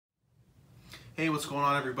Hey, what's going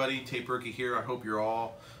on, everybody? Tape Rookie here. I hope you're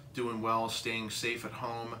all doing well, staying safe at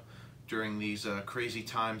home during these crazy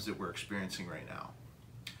times that we're experiencing right now.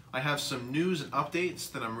 I have some news and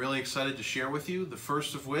updates that I'm really excited to share with you. The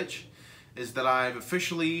first of which is that I've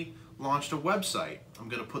officially launched a website. I'm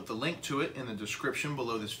going to put the link to it in the description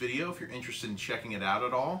below this video if you're interested in checking it out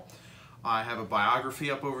at all. I have a biography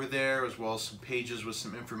up over there, as well as some pages with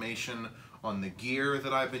some information on the gear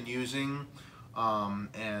that I've been using,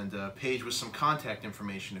 and a page with some contact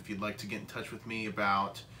information if you'd like to get in touch with me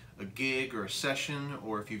about a gig or a session,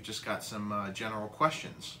 or if you've just got some general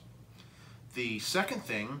questions. The second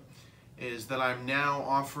thing is that I'm now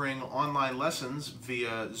offering online lessons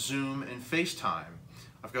via Zoom and FaceTime.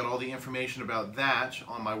 I've got all the information about that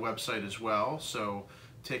on my website as well, so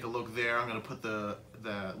take a look there. I'm going to put the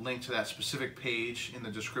link to that specific page in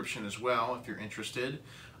the description as well if you're interested.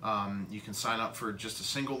 You can sign up for just a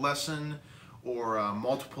single lesson or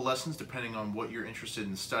multiple lessons depending on what you're interested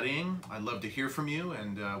in studying. I'd love to hear from you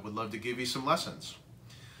and would love to give you some lessons.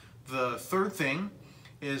 The third thing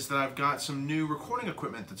is that I've got some new recording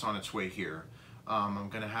equipment that's on its way here. I'm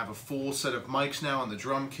going to have a full set of mics now on the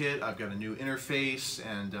drum kit. I've got a new interface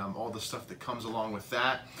and all the stuff that comes along with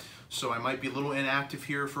that. So I might be a little inactive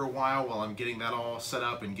here for a while I'm getting that all set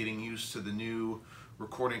up and getting used to the new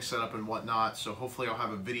recording setup and whatnot. So hopefully I'll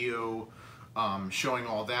have a video showing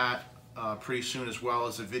all that pretty soon, as well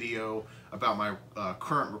as a video about my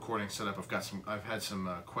current recording setup. I've had some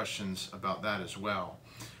questions about that as well.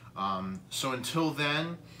 So until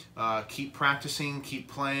then, keep practicing, keep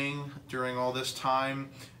playing during all this time,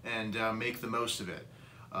 and make the most of it.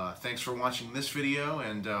 Thanks for watching this video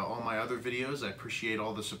and all my other videos. I appreciate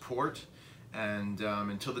all the support, and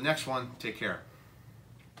until the next one, take care.